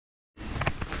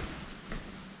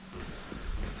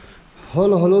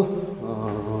Hello hello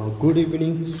good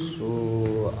evening. So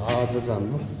आज चाहिँ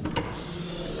हाम्रो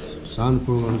सानो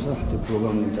प्रोग्राम छ, त्यो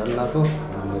प्रोग्राम जान लाग्यो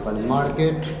नेपाली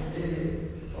मार्केट।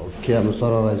 ओके, हाम्रो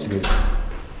सरर आइसकेको छ।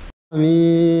 हामी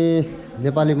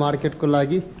नेपाली मार्केटको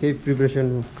लागि केही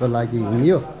प्रिपरेसनको लागि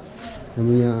हिँड्यो।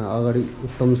 हामी यहाँ अगाडि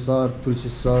उत्तम सर, तुलसी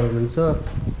सर हुनुहुन्छ।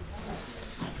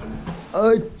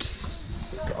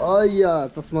 अय्या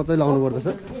चस्मा चाहिँ लाउनु पर्दछ।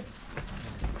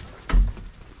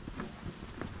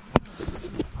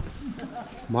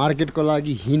 मार्केटको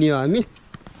लागि हिँड्यो हामी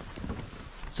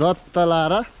जत्ता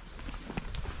लाएर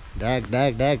ढ्याक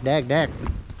ढ्याक ढ्याक ढ्याक ढ्याक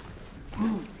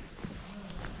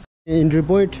इन्ट्री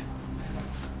पोइन्ट।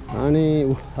 अनि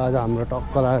आज हाम्रो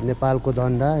टक्क लाएर नेपालको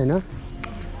झन्डा होइन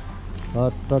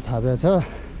रत्त छापेको छ।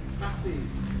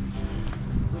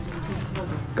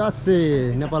 कासे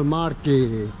नेपाल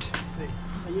मार्केट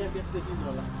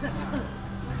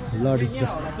लडिन्छ।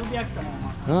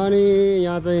 अनि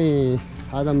यहाँ चाहिँ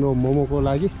आज हाम्रो मोमोको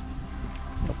लागि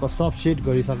टक्क सब सेट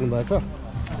गरिसक्नु भएको छ।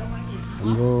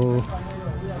 हाम्रो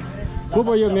को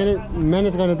पो यो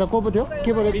म्यानेज गर्ने त को पो थियो,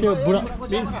 के पो थियो बुढा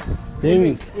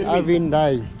पिन्स अरविन्द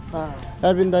दाई।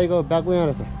 अरविन्द दाईको ब्याग यहाँ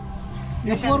रहेछ।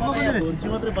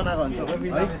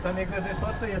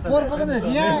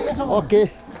 ओके,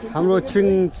 हाम्रो छिङ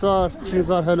सर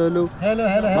हेलो हेलो।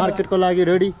 मार्केटको लागि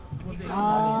रेडी।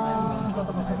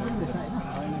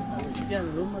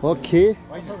 ओके,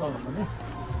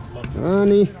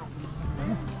 अनि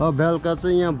बेलुका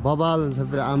चाहिँ यहाँ बबाल हुन्छ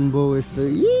फेरि, आम्बो यस्तो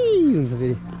हुन्छ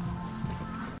फेरि।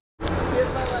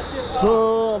 सो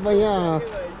अब यहाँ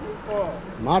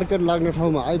मार्केट लाग्ने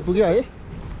ठाउँमा आइपुग्यो है।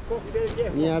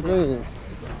 यहाँ चाहिँ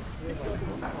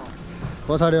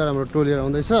पछाडिबाट हाम्रो टोलीहरू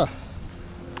आउँदैछ।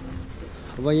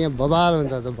 अब यहाँ बबाल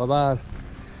हुन्छ आज बबाल।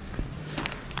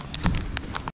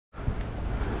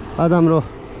 आज हाम्रो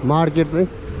मार्केट चाहिँ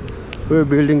यो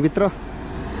बिल्डिङभित्र।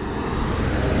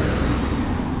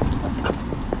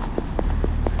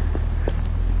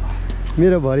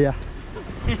 मेरो भरिया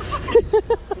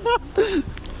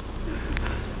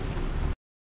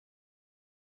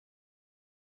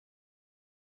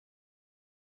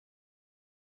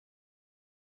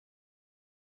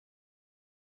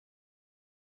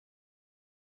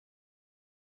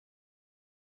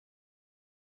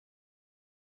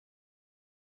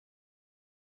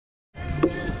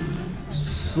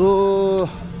सो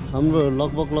हाम्रो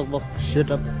लगभग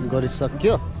सेटअप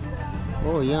गरिसक्यो।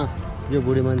 हो, यहाँ यो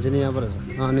बुढी मान्छे नै यहाँबाट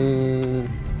छ। अनि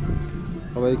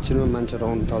अब एकछिनमा मान्छेहरू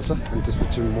आउनु थाल्छ। अनि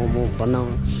त्यसपछि मोमो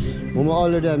मोमो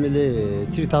अलरेडी हामीले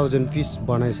 3000 पिस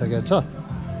बनाइसकेको छ।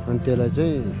 अनि त्यसलाई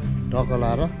चाहिँ टक्क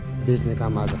लाएर बेच्ने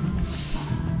काम आज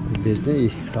बेच्ने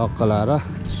टक्क लाएर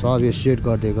सब यो सेट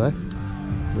गरिदिएको है।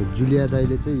 जुलिया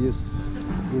दाईले चाहिँ यो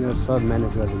यिनीहरू सब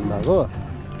म्यानेज गरिदिनु भएको।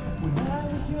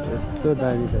 यस्तो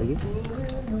दामी छ कि।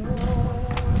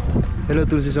 हेलो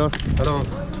तुलसी सर। हेलो।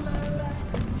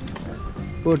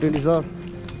 ओ टेन्टी सर।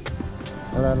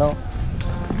 हेलो।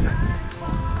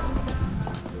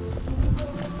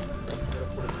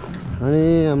 अनि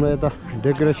हाम्रो यता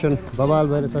डेकोरेसन बबाल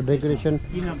भएर छ। डेकोरेसन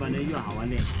किनभने यो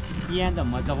हावाले यहाँ त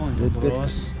मजाको हुन्छ।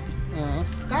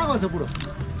 कहाँ गएछ बुढो?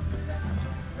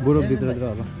 बुढो भित्रतिर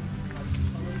होला।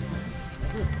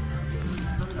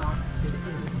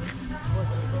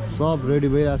 सब रेडी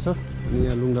भइरहेछ। अनि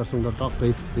यहाँ लुङ्गा सुङ्गा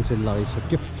टक्कै त्यसरी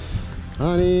लगाइसक्यो।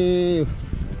 अनि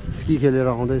स्की खेलेर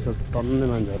आउँदैछ टन्नै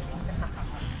मान्छेहरू।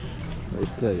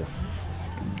 यस्तै हो।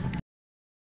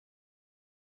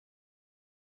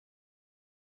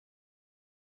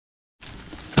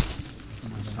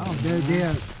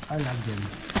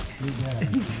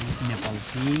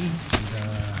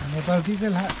 Nepal tea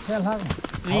sell how?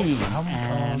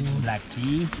 Black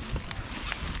tea.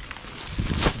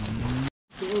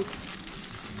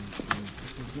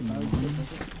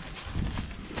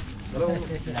 Hello.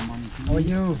 How are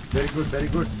you? Very good, very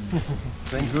good.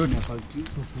 Thank you. Nepal tea.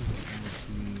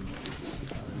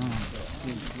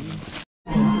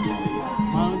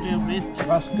 Mount Everest.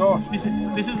 Of course.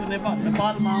 This is Nepal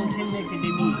Mountain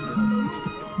Academy.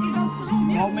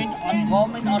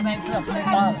 Government organization of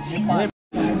Nepal.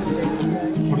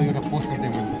 थोड़ा एउटा post गर्दै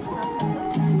मैले।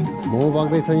 मोमो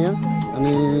पाक्दैछ यहाँ।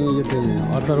 अनि यो चाहिँ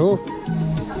अचार हो।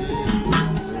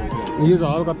 यो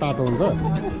चाहिँ हल्का तातो हुन्छ।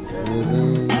 यो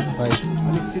चाहिँ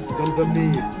अनिश्चित गन्तव्य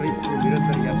सहितको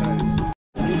निरन्तर यात्रा।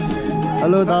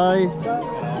 हेलो दाई।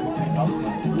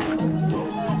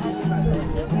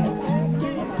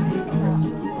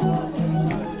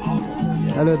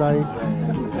 हेलो दाई।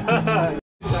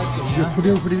 यो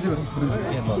फुट्यो चाहिँ गरौँ।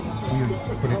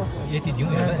 यति दिउँ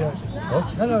हो?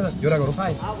 एउटा गरौँ।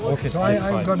 Okay. So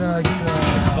I'm gonna give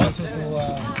also to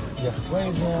where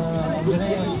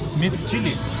is meat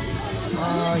chili.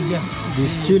 Yes.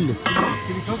 This chili.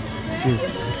 Chili sauce?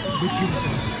 With chili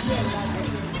sauce.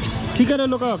 ठिकै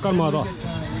रहेलो का कर्म त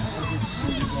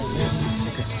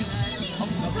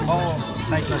Oh,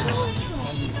 side by side.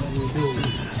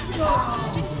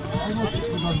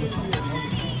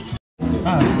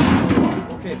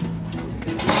 Okay.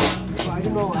 So I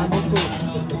don't know. I'm also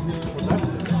for that.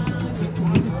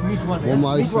 This is meat one. Momo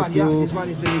This one, yeah. आइसक्यो This one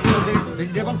is the meat. So there is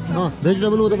vegetable.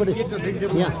 Vegetable उतापट्टि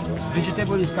Vegetable. Yeah.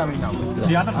 Vegetable is coming now.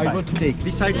 The other I side. go to take.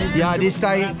 This side. Yeah, this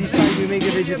time we make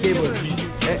the vegetable.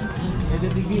 At the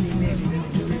beginning, maybe the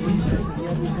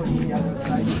other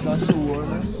side is not so warm.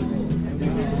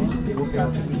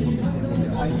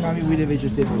 I'm coming with the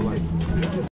vegetable one.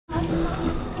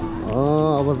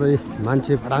 अब चाहिँ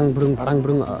मान्छे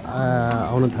फटाङफुरुङ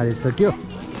आउन थालिसक्यो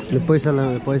अनि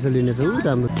पैसा लिने चाहिँ उ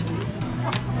राम्रो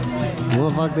मोमो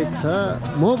पाक्दैछ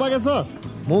मोमो पाकेछ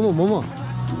मोमो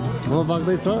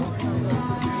पाक्दैछ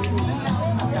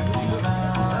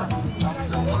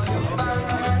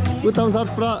उताउन सर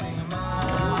पुरा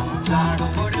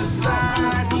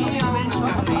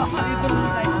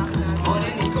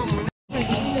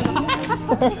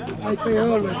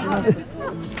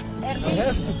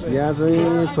यहाँ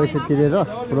चाहिँ पैसा तिरेर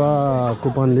पुरा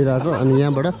कुपन लिइरहेछ अनि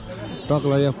यहाँबाट टक्क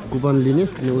यहाँ कुपन लिने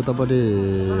अनि उतापट्टि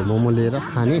मोमो लिएर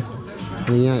खाने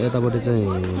अनि यहाँ यतापट्टि चाहिँ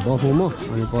बफ मोमो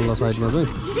अनि पल्लो साइडमा चाहिँ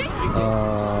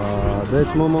भेज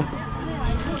मोमो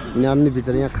अनि अन्य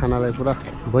भित्र यहाँ खानालाई पुरा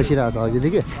बसिरहेछ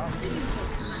अघिदेखि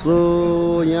सो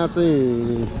यहाँ चाहिँ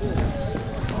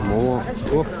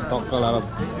मोमोको टक्क लाएर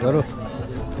गरौँ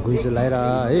घुइँचो लगाएर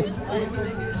है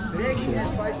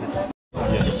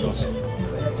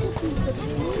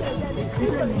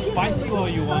Spicy or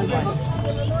you want spicy?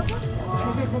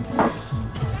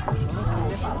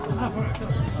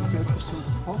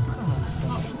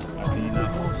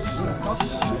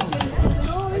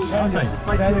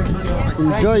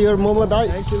 Enjoy your momo dai.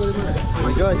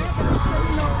 Enjoy.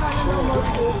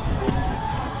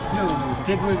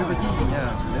 Take away the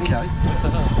yeah.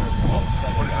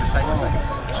 Side by side.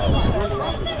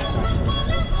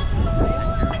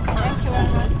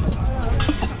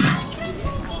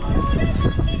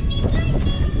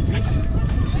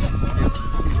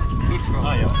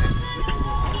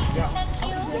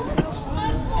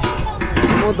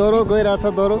 म दोरो गइरहेछ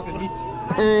दोरो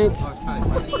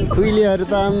खुइलीहरू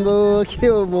त आम्बो के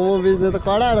हो मोमो बेच्ने त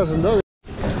कडाडा छ नि त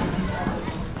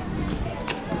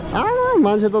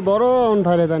मान्छे त दोरो आउनु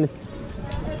थाल्यो त नि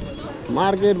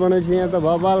मार्केट भनेपछि यहाँ त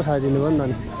बबाल खाइदिनु भयो नि त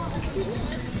नि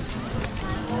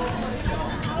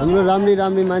हाम्रो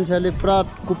राम्री मान्छेहरूले पुरा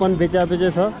कुपन बेचा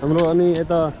छ हाम्रो अनि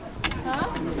यता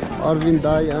अरविन्द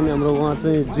दाई अनि हाम्रो उहाँ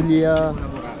चाहिँ जुलिया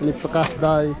अनि प्रकाश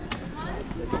दाई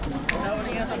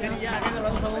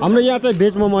हाम्रो यहाँ चाहिँ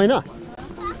भेज मोमो होइन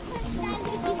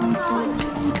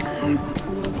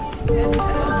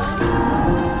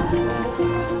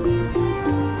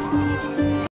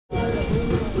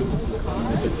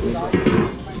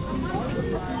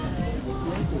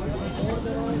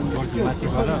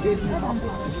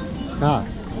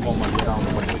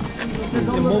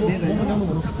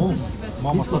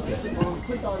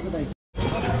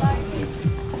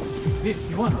Beef,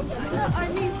 you want?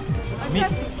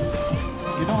 Meat.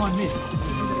 You don't want meat?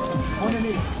 Only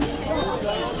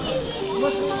meat.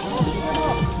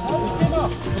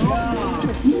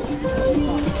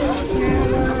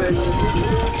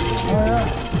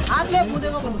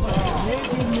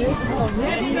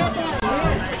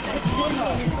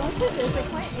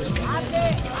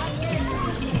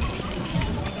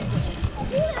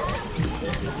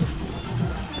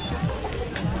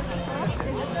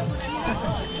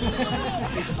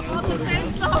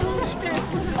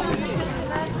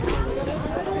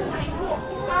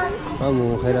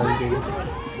 Momo खाइरहेको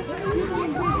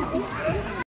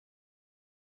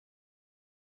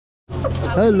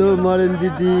हेलो मरेन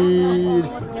दिदी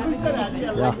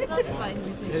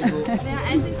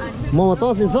momo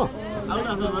चसिन्छ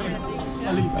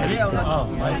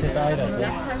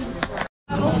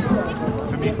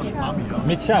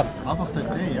Meat chop.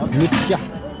 मिठ्या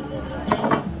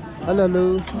hello hello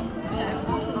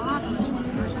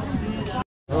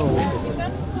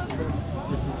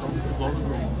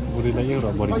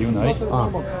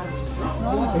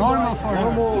Normal for her.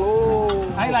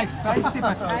 I like spicy,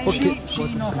 but she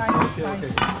no spicy.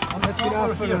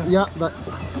 Yeah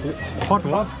Hot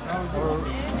what?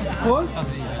 Cold?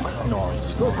 No,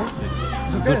 it's good.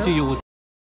 Good to you.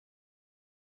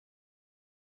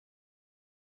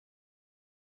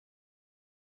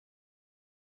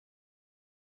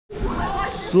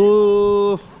 So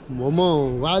momo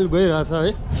while गइरहेछ है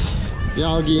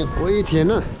यहाँ अघि यहाँ कोही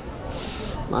थिएन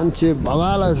मान्छे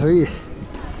भवाला छ कि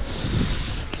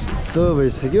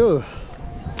भइसक्यो।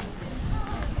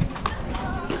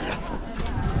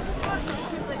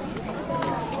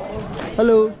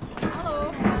 हेलो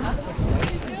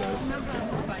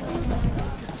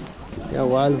यहाँ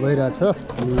वाइल्ड भइरहेछ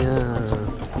अनि यहाँ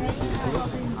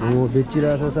मोमो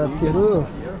बेचिरहेछ साथीहरू।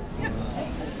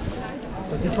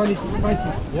 So this one is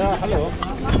spicy. Yeah, hello.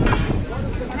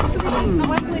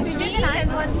 One with vegan and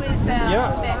one with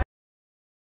Yeah.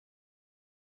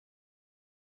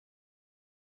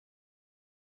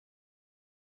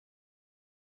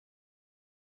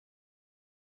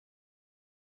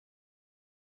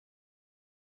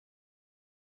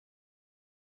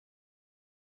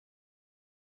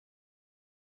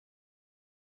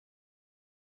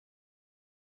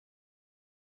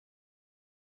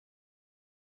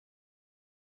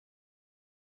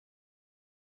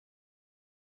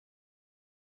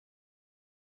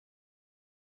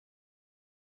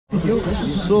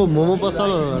 So momo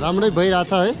पसल राम्रै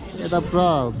भइरहेछ है, यता पुरा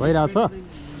भइरहेछ।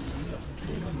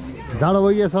 जाडो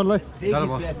भयो कि सरलाई?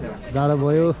 जाडो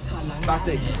भयो।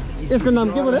 यसको नाम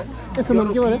के पऱ्यो? यसको नाम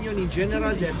के पऱ्यो?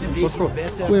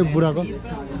 कोही बुढाको?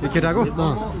 यो केटाको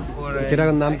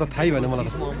केटाको नाम त थाहै भएन मलाई।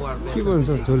 के भन्छ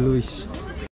झोलुइस?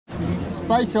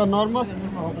 Spice or normal?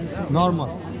 Normal.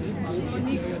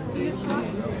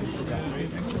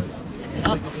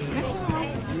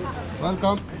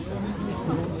 Welcome.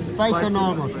 Spicy or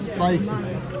normal? Spicy.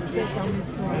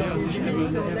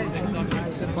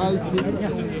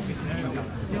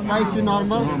 Spicy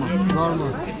normal?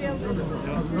 Normal.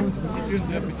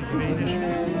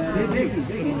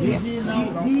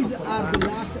 These are the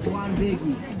last one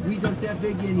veggie. We don't have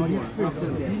veggie anymore after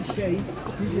that. Okay.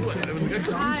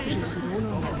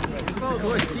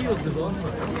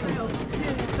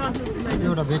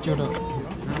 एउटा भेज एउटा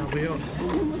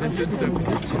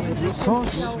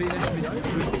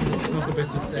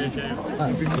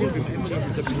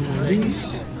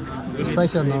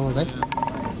Spicy or normal, right?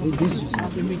 This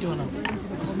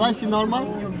spicy normal?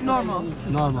 normal.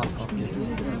 Normal, okay.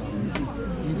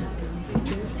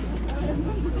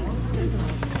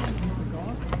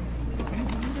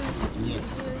 Yes.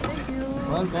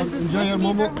 Welcome. Enjoy your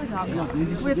momo.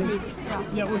 With meat.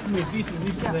 Yeah, with me. This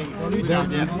is the only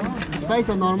Spice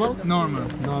or normal? normal,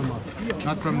 Normal.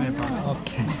 not from Nepal.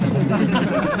 Okay.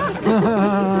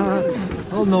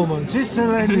 All normal.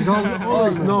 Switzerland is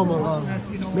always normal.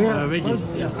 Veggie.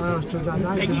 Yes.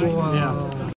 Yeah.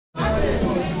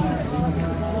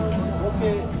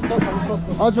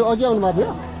 अझै आउनु भएको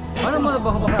थियो?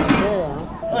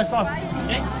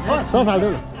 Sauce हाल्दै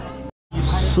न।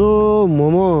 So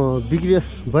momo बिक्री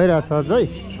भइरहेछ अझै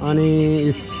अनि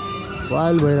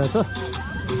वाइल्ड भइरहेछ।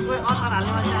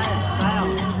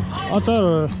 अचार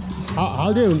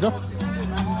हाल्दै हुन्छ।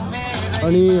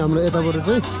 अनि हाम्रो यताबाट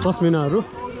चाहिँ पस्मिनाहरू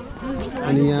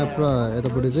अनि यहाँ पुरा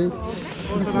यतापट्टि चाहिँ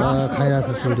खाइरहेछ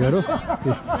सोल्टीहरू।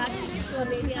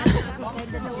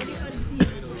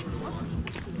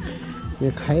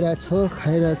 यहाँ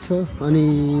खाइरहेछ अनि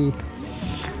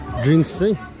ड्रिङ्क्स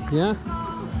चाहिँ यहाँ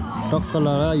टक्क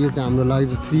लगाएर यो चाहिँ हाम्रो लागि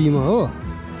चाहिँ फ्रीमा हो।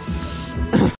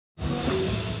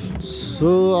 सो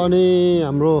अनि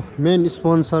हाम्रो मेन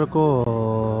स्पोन्सरको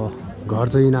घर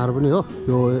चाहिँ यिनीहरू पनि हो।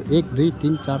 यो 1 2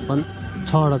 3 4 5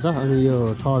 6वटा छ अनि यो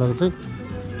 6वटाको चाहिँ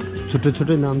छुट्टै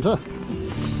छुट्टै नाम छ।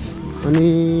 अनि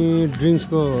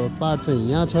ड्रिङ्क्सको पार्ट चाहिँ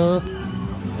यहाँ छ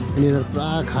अनि यिनीहरू पुरा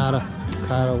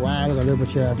खाएर वाइल्ड गर्दै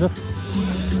बसिरहेको छ।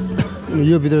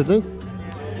 यो भित्र चाहिँ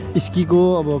स्कीको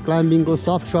अब क्लाइम्बिङको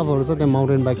सपहरू छ, त्यहाँ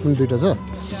माउन्टेन बाइक पनि दुइटा छ।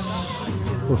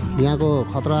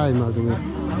 यहाँको खतरा हिमाल चाहिँ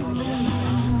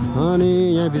अनि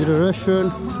यहाँभित्र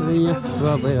रेस्टुरेन्ट अनि यहाँ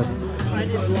पुरा भइरहेको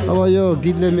छ। अब यो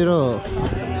गीतले मेरो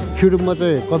युट्युबमा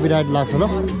चाहिँ कपिराइट लाग्छ ल।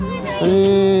 अनि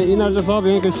यिनीहरू चाहिँ सब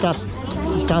यहीँको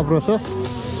स्टाफ रहेछ।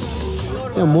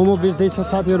 यहाँ मोमो बेच्दैछ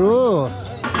साथीहरू।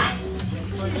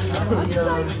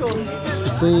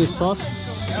 चाहिँ सस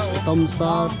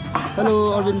तमसार। हेलो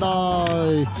अरविन्द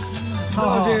दाई।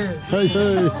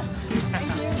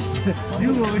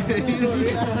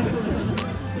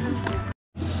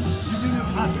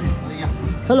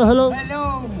 Hello.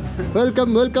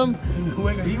 Welcome.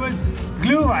 He was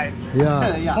glue wine.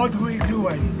 Yeah. Hot glue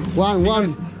wine.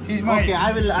 One. He's my. Okay,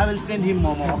 I will send him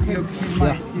momo. Okay.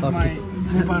 Look, he's my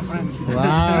Nepal friend. Wow.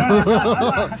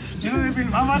 You know the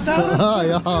film Avatar?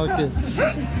 Yeah, okay.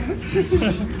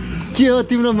 के हो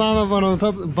तिम्रो मामा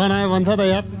बनायो भन्छ त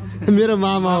यार। मेरो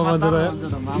मामा भन्छ त यार।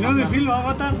 You know the film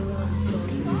Avatar?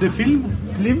 The film?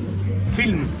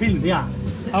 Yeah.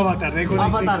 Avatar.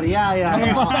 Avatar, yeah.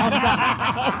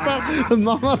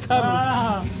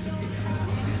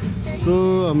 So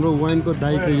हाम्रो वाइनको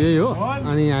दाइ त यही हो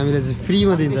अनि हामीले चाहिँ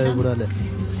फ्रीमा दिन्छ यो कुराले।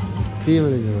 फ्रीमा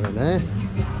दिन्छ कुराले है।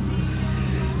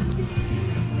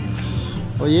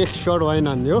 एक सर्ट वाइन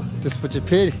हान्ने हो त्यसपछि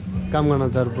फेरि काम गर्न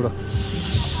जानु बुढो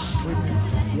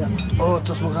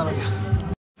चस्मा कहाँ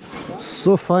क्या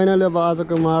सो फाइनली अब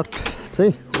आजको माठ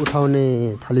चाहिँ उठाउने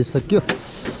थालिसक्यो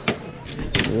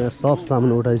यहाँ सब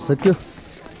सामान उठाइसक्यो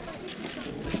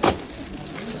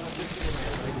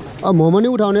अब मोमो नि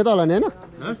उठाउने त होला नि होइन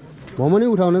मोमो नि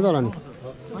उठाउने त होला नि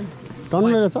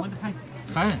टन्नु रहेछ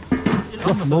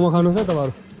मोमो खानुहोस् है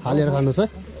तपाईँहरू हालेर खानुहोस् है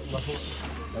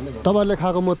तपाईँहरूले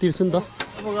खाएको म तिर्छु नि त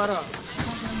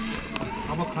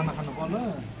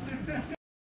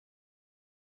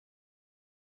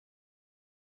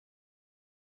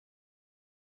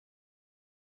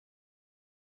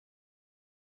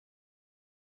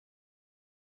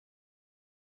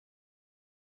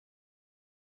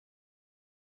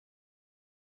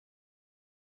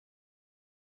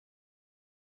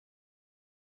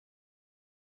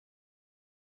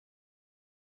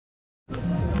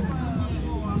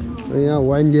यहाँ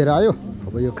वाइन लिएर आयो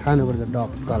अब यो खानुपर्छ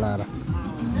डक्क लाएर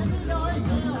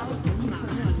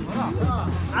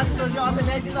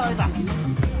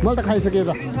मैले त खाइसकेँ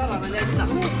त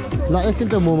ल एकछिन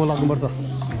त मोमो लाग्नुपर्छ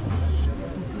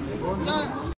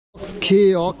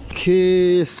ओके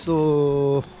सो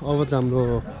अब चाहिँ हाम्रो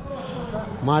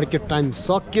मार्केट टाइम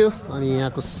सक्यो अनि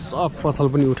यहाँको सब फसल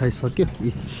पनि उठाइसक्यो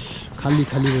खाली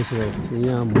खाली भइसक्यो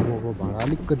यहाँ मोमोको भाडा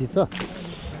अलिकति छ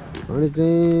अनि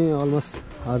चाहिँ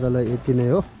अलमोस्ट आजलाई यति नै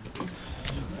हो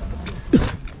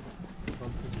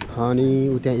अनि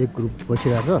उ त्यहाँ एक ग्रुप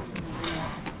बसिरहेछ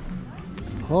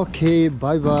ओके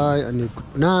बाई बाई अनि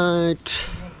गुड नाइट